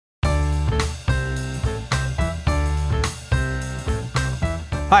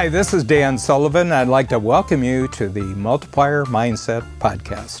Hi, this is Dan Sullivan. I'd like to welcome you to the Multiplier Mindset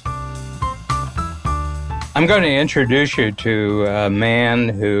Podcast. I'm going to introduce you to a man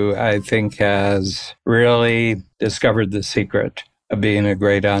who I think has really discovered the secret of being a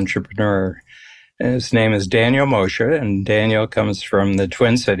great entrepreneur. His name is Daniel Moshe, and Daniel comes from the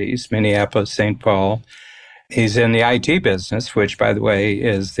Twin Cities, Minneapolis, St. Paul. He's in the IT business, which, by the way,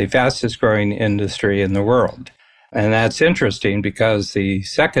 is the fastest growing industry in the world. And that's interesting because the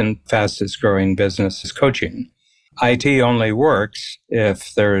second fastest growing business is coaching. IT only works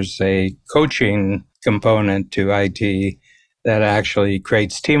if there's a coaching component to IT that actually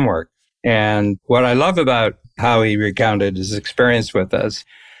creates teamwork. And what I love about how he recounted his experience with us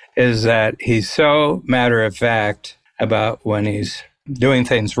is that he's so matter of fact about when he's doing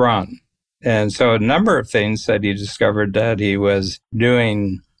things wrong. And so a number of things that he discovered that he was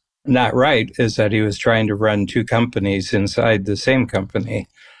doing not right is that he was trying to run two companies inside the same company.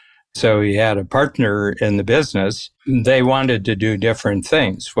 So he had a partner in the business. They wanted to do different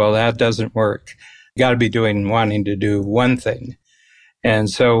things. Well, that doesn't work. You got to be wanting to do one thing. And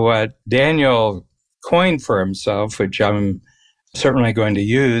so what Daniel coined for himself, which I'm certainly going to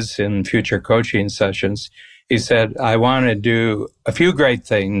use in future coaching sessions, he said, I want to do a few great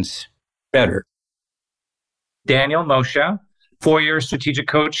things better. Daniel Moshe, 4-year strategic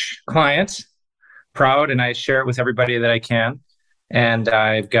coach client, proud, and I share it with everybody that I can. And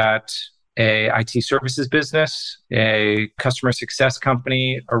I've got a IT services business, a customer success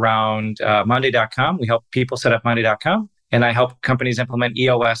company around Monday.com. We help people set up Monday.com, and I help companies implement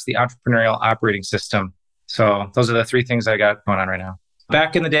EOS, the entrepreneurial operating system. So those are the three things I got going on right now.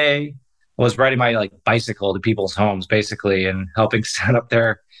 Back in the day, I was riding my bicycle to people's homes, basically, and helping set up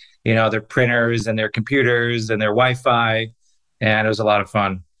their printers and their computers and their Wi-Fi. And it was a lot of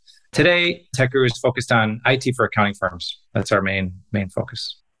fun. Today, TechGuru is focused on IT for accounting firms. That's our main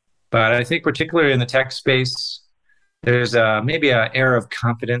focus. But I think particularly in the tech space, there's maybe an air of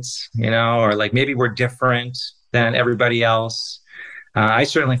confidence, or maybe we're different than everybody else. I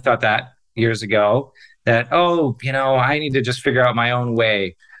certainly thought that years ago, that, I need to just figure out my own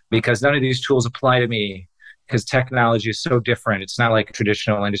way because none of these tools apply to me because technology is so different. It's not like a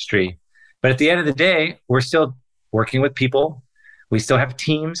traditional industry. But at the end of the day, we're still working with people. We still have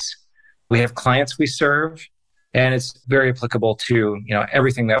teams. We have clients we serve, and it's very applicable to,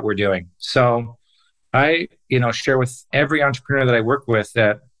 everything that we're doing. So I, share with every entrepreneur that I work with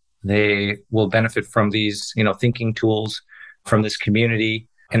that they will benefit from these, thinking tools from this community,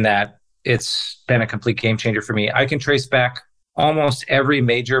 and that it's been a complete game changer for me. I can trace back almost every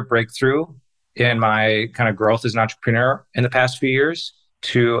major breakthrough in my kind of growth as an entrepreneur in the past few years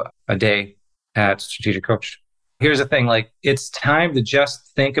to a day at Strategic Coach. Here's the thing, it's time to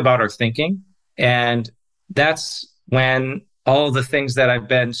just think about our thinking. And that's when all the things that I've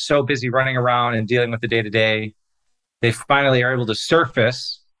been so busy running around and dealing with the day-to-day, they finally are able to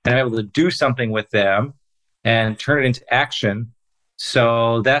surface and I'm able to do something with them and turn it into action.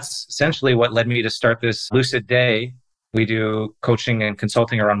 So that's essentially what led me to start this Lucid Day. We do coaching and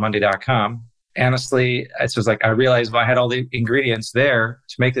consulting around Monday.com. Honestly, it's just I realized I had all the ingredients there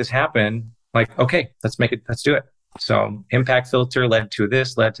to make this happen. Okay, let's do it. So Impact Filter led to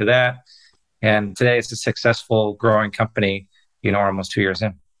this, led to that. And today it's a successful growing company, almost 2 years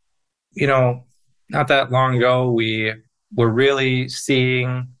in. Not that long ago, we were really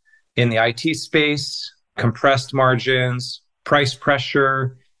seeing in the IT space, compressed margins, price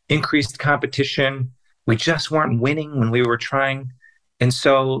pressure, increased competition. We just weren't winning when we were trying. And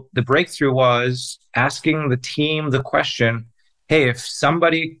so the breakthrough was asking the team the question, hey, if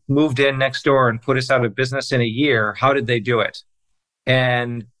somebody moved in next door and put us out of business in a year, how did they do it?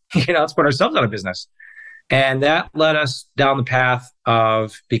 And, let's put ourselves out of business. And that led us down the path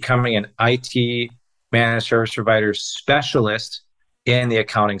of becoming an IT managed service provider specialist in the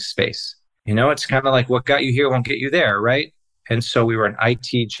accounting space. It's kind of like what got you here won't get you there, right? And so we were an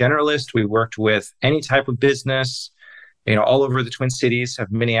IT generalist. We worked with any type of business, all over the Twin Cities of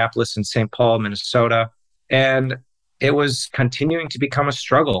Minneapolis and St. Paul, Minnesota. And it was continuing to become a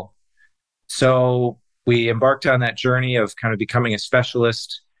struggle. So we embarked on that journey of kind of becoming a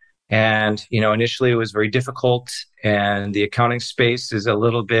specialist. And, initially it was very difficult. And the accounting space is a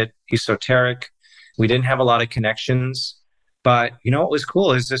little bit esoteric. We didn't have a lot of connections. But, what was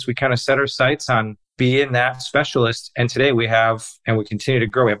cool is we kind of set our sights on being that specialist. And today we have, and we continue to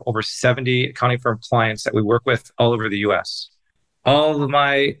grow. We have over 70 accounting firm clients that we work with all over the US. All of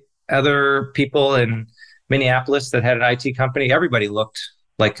my other people in Minneapolis that had an IT company, everybody looked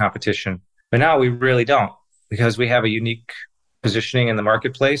like competition. But now we really don't, because we have a unique positioning in the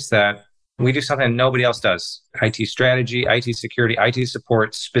marketplace that We do something nobody else does. IT strategy, IT security, IT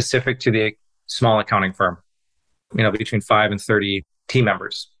support specific to the small accounting firm, between 5 and 30 team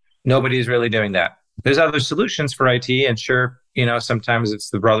members. Nobody's really doing that. There's other solutions for IT, and sure, sometimes it's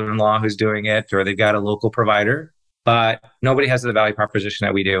the brother-in-law who's doing it, or they've got a local provider, but nobody has the value proposition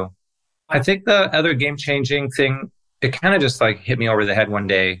that we do. I think the other game-changing thing, it kind of just like hit me over the head one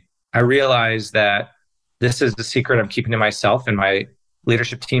day. I realized that this is the secret I'm keeping to myself, and my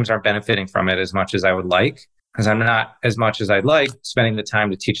leadership teams aren't benefiting from it as much as I would like, because I'm not, as much as I'd like, spending the time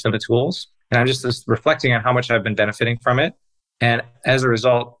to teach them the tools. And I'm just reflecting on how much I've been benefiting from it. And as a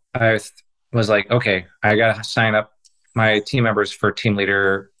result, I was like, okay, I got to sign up my team members for team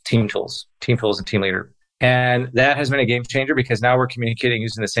tools and team leader. And that has been a game changer, because now we're communicating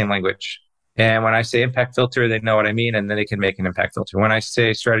using the same language. And when I say impact filter, they know what I mean, and then they can make an impact filter. When I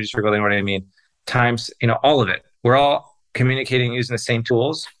say strategy circle, they know what I mean. Times, all of it. We're all communicating using the same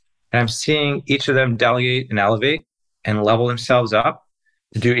tools. And I'm seeing each of them delegate and elevate and level themselves up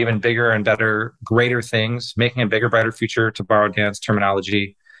to do even bigger and better, greater things, making a bigger, brighter future, to borrow Dan's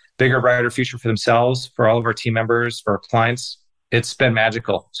terminology, bigger, brighter future for themselves, for all of our team members, for our clients. It's been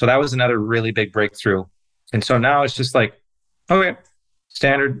magical. So that was another really big breakthrough. And so now it's just like, okay,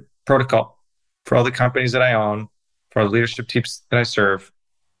 standard protocol for all the companies that I own, for all the leadership teams that I serve,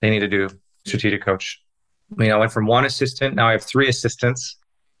 they need to do strategic coach. I went from one assistant, now I have 3 assistants.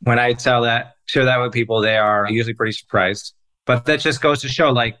 When I share that with people, they are usually pretty surprised. But that just goes to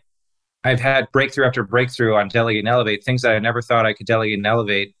show, like, I've had breakthrough after breakthrough on delegate and elevate, things that I never thought I could delegate and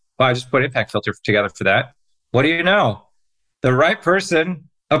elevate. Well, I just put impact filter together for that. What do you know? The right person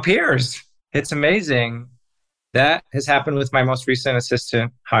appears. It's amazing. That has happened with my most recent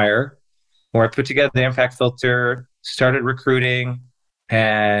assistant hire, where I put together the impact filter, started recruiting,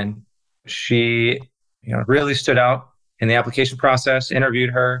 and she really stood out in the application process, interviewed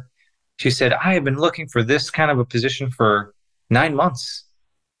her. She said, I have been looking for this kind of a position for 9 months.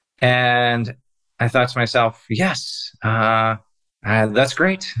 And I thought to myself, yes, that's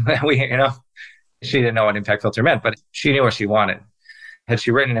great. She didn't know what impact filter meant, but she knew what she wanted. Had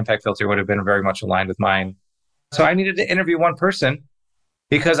she written an impact filter, it would have been very much aligned with mine. So I needed to interview one person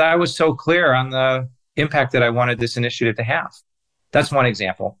because I was so clear on the impact that I wanted this initiative to have. That's one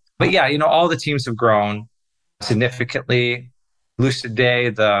example. But yeah, all the teams have grown significantly. Lucid Day,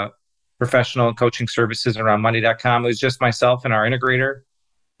 the professional coaching services around Monday.com, it was just myself and our integrator.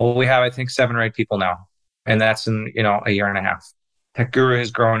 Well, we have, I think, 7 or 8 people now. And that's in, a year and a half. Tech Guru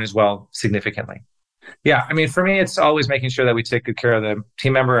has grown as well significantly. Yeah, for me, it's always making sure that we take good care of the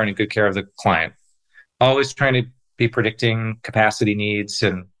team member and good care of the client. Always trying to be predicting capacity needs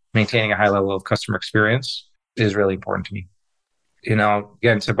and maintaining a high level of customer experience is really important to me.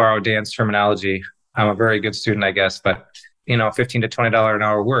 Again, to borrow Dan's terminology, I'm a very good student, I guess, but, $15 to $20 an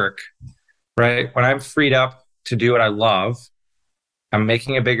hour work, right? When I'm freed up to do what I love, I'm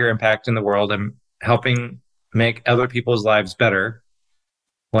making a bigger impact in the world. I'm helping make other people's lives better.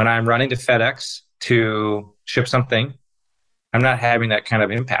 When I'm running to FedEx to ship something, I'm not having that kind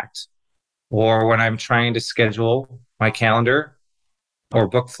of impact. Or when I'm trying to schedule my calendar or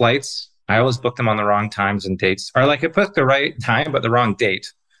book flights, I always book them on the wrong times and dates. Or like I put the right time, but the wrong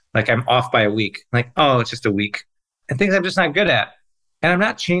date. Like I'm off by a week. Like, oh, it's just a week. And things I'm just not good at. And I'm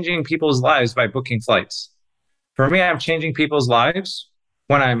not changing people's lives by booking flights. For me, I'm changing people's lives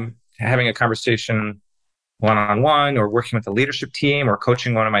when I'm having a conversation one-on-one or working with a leadership team or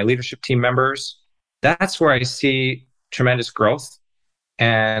coaching one of my leadership team members. That's where I see tremendous growth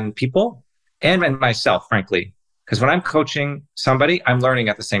and people and in myself, frankly. Because when I'm coaching somebody, I'm learning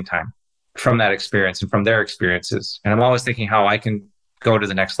at the same time from that experience and from their experiences. And I'm always thinking how I can go to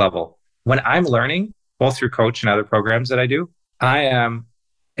the next level. When I'm learning, both through coach and other programs that I do, I am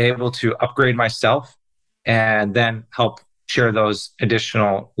able to upgrade myself and then help share those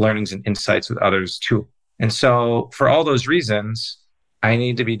additional learnings and insights with others too. And so for all those reasons, I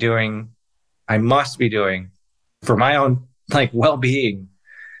must be doing for my own well-being.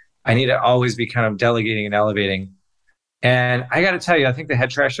 I need to always be kind of delegating and elevating. And I got to tell you, I think the head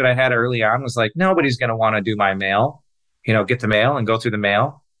trash that I had early on was like, nobody's going to want to do my mail, get the mail and go through the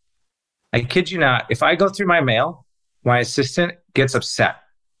mail. I kid you not. If I go through my mail, my assistant gets upset.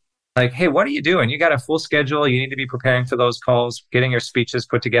 Like, hey, what are you doing? You got a full schedule. You need to be preparing for those calls, getting your speeches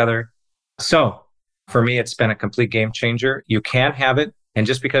put together. So for me, it's been a complete game changer. You can have it. And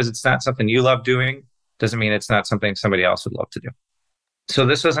just because it's not something you love doing doesn't mean it's not something somebody else would love to do. So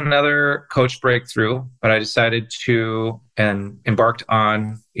this was another coach breakthrough, but I decided to and embarked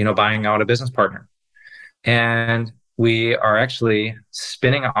on, buying out a business partner. And we are actually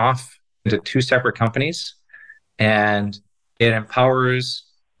spinning off into 2 separate companies, and it empowers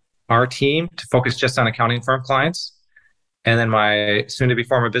our team to focus just on accounting firm clients, and then my soon to be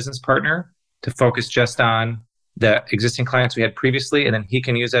former business partner to focus just on the existing clients we had previously. And then he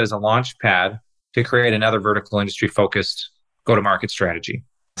can use that as a launch pad to create another vertical industry focused go-to-market strategy.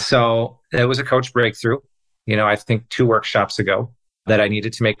 So it was a coach breakthrough, I think 2 workshops ago, that I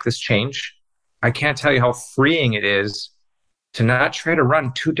needed to make this change. I can't tell you how freeing it is to not try to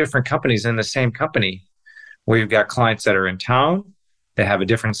run 2 different companies in the same company, where you've got clients that are in town, they have a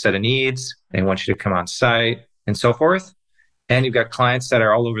different set of needs, they want you to come on site and so forth. And you've got clients that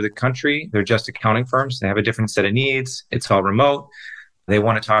are all over the country. They're just accounting firms. They have a different set of needs. It's all remote. They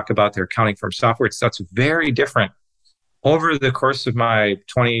want to talk about their accounting firm software. So it's very different. Over the course of my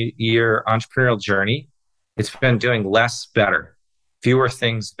 20-year entrepreneurial journey, it's been doing less better, fewer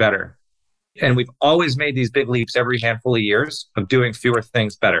things better. And we've always made these big leaps every handful of years of doing fewer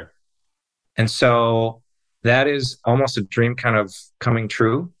things better. And so that is almost a dream kind of coming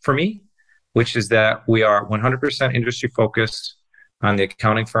true for me, which is that we are 100% industry focused on the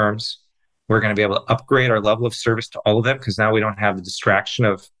accounting firms. We're going to be able to upgrade our level of service to all of them, because now we don't have the distraction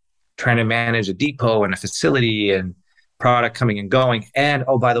of trying to manage a depot and a facility and product coming and going. And,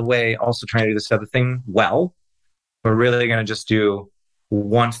 oh, by the way, also trying to do this other thing well. We're really going to just do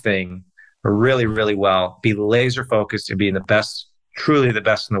one thing really, really well, be laser focused and being the best, truly the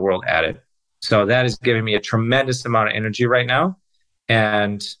best in the world at it. So that is giving me a tremendous amount of energy right now.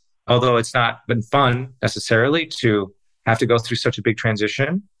 And although it's not been fun necessarily to have to go through such a big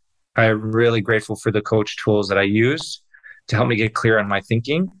transition, I'm really grateful for the coach tools that I use to help me get clear on my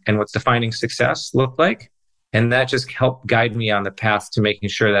thinking and what's defining success look like. And that just helped guide me on the path to making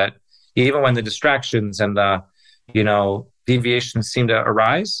sure that even when the distractions and the, deviations seem to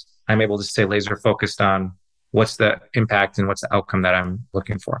arise, I'm able to stay laser focused on what's the impact and what's the outcome that I'm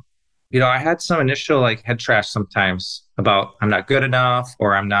looking for. I had some initial head trash sometimes about I'm not good enough,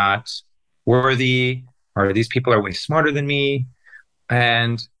 or I'm not worthy, or these people are way smarter than me.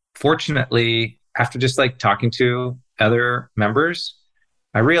 And fortunately, after just talking to other members,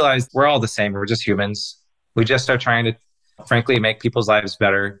 I realized we're all the same. We're just humans. We just are trying to, frankly, make people's lives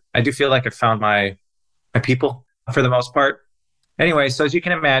better. I do feel like I found my people for the most part. Anyway, so as you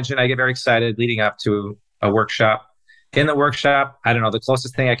can imagine, I get very excited leading up to a workshop. In the workshop, I don't know, the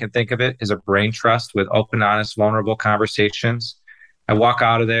closest thing I can think of it is a brain trust with open, honest, vulnerable conversations. I walk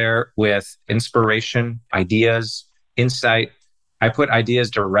out of there with inspiration, ideas, insight. I put ideas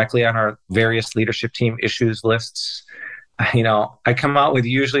directly on our various leadership team issues lists. I come out with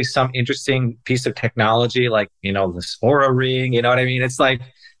usually some interesting piece of technology, this Oura ring, you know what I mean? It's like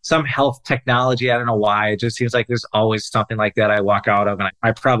some health technology. I don't know why. It just seems like there's always something like that I walk out of, and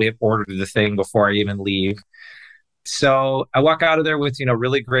I probably have ordered the thing before I even leave. So I walk out of there with,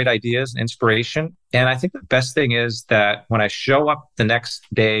 really great ideas and inspiration. And I think the best thing is that when I show up the next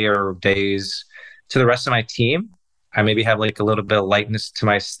day or days to the rest of my team, I maybe have a little bit of lightness to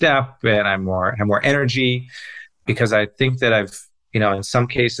my step, and have more energy, because I think that I've, in some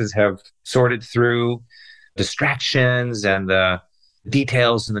cases have sorted through distractions and the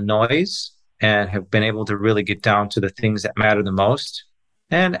details and the noise, and have been able to really get down to the things that matter the most,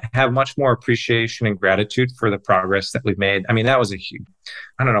 and have much more appreciation and gratitude for the progress that we've made. I mean, that was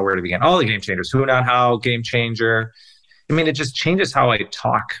I don't know where to begin. All the game changers, Who Not How, game changer. I mean, it just changes how I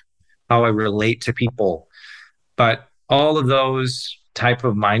talk, how I relate to people. But all of those type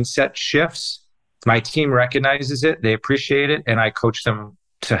of mindset shifts, my team recognizes it, they appreciate it, and I coach them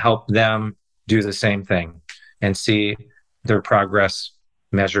to help them do the same thing and see their progress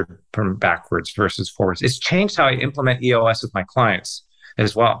measured from backwards versus forwards. It's changed how I implement EOS with my clients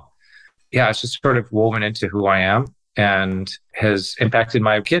as well. Yeah, it's just sort of woven into who I am and has impacted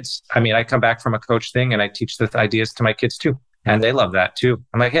my kids. I mean, I come back from a coach thing and I teach the ideas to my kids too. And they love that too.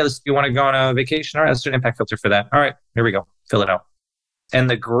 I'm like, hey, you want to go on a vacation? All right, let's do an impact filter for that. All right, here we go. Fill it out. And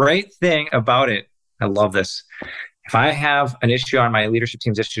the great thing about it, I love this. If I have an issue on my leadership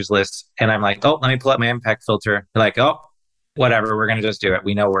team's issues list and I'm like, oh, let me pull up my impact filter. They're like, oh, whatever, we're going to just do it.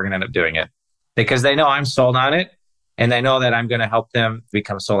 We know we're going to end up doing it because they know I'm sold on it. And they know that I'm going to help them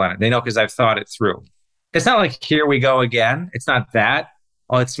become sold on it. They know because I've thought it through. It's not like, here we go again. It's not that.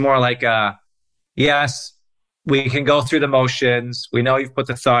 Oh, it's more like, yes, we can go through the motions. We know you've put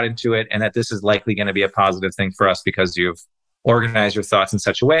the thought into it and that this is likely going to be a positive thing for us because you've organized your thoughts in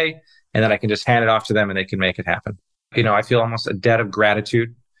such a way, and that I can just hand it off to them and they can make it happen. I feel almost a debt of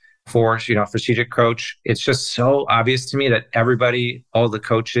gratitude for, Strategic Coach. It's just so obvious to me that everybody, all the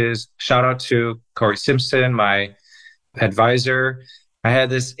coaches, shout out to Corey Simpson, my advisor. I had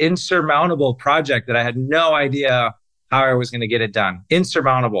this insurmountable project that I had no idea how I was going to get it done.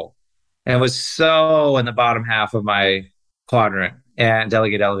 Insurmountable. And it was so in the bottom half of my quadrant. and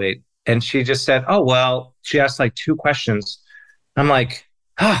Delegate Elevate. And she just said, oh, well, she asked like 2 questions. I'm like,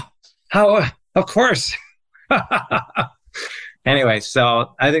 how, of course. Anyway,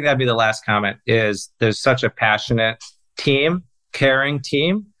 so I think that'd be the last comment is there's such a passionate team, caring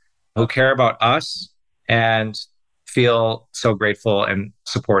team who care about us and feel so grateful and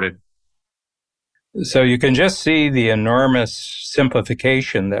supported. So you can just see the enormous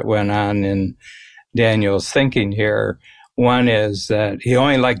simplification that went on in Daniel's thinking here. One is that he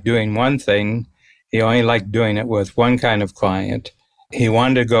only liked doing one thing. He only liked doing it with one kind of client. He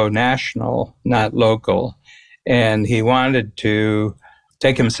wanted to go national, not local. And he wanted to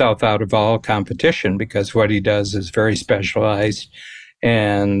take himself out of all competition because what he does is very specialized.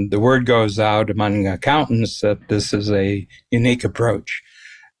 And the word goes out among accountants that this is a unique approach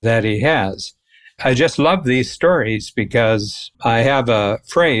that he has. I just love these stories because I have a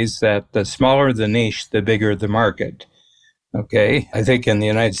phrase that the smaller the niche, the bigger the market. Okay. I think in the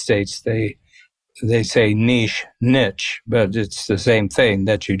United States, they say niche, but it's the same thing,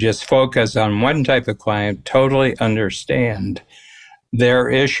 that you just focus on one type of client, totally understand their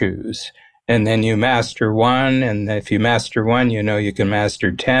issues, and then you master one. And if you master one, you know you can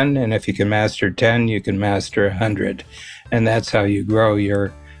master 10. And if you can master 10, you can master 100. And that's how you grow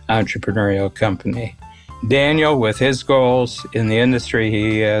your entrepreneurial company. Daniel, with his goals in the industry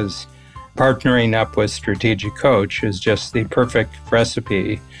he is partnering up with Strategic Coach, is just the perfect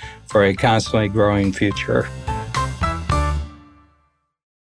recipe for a constantly growing future.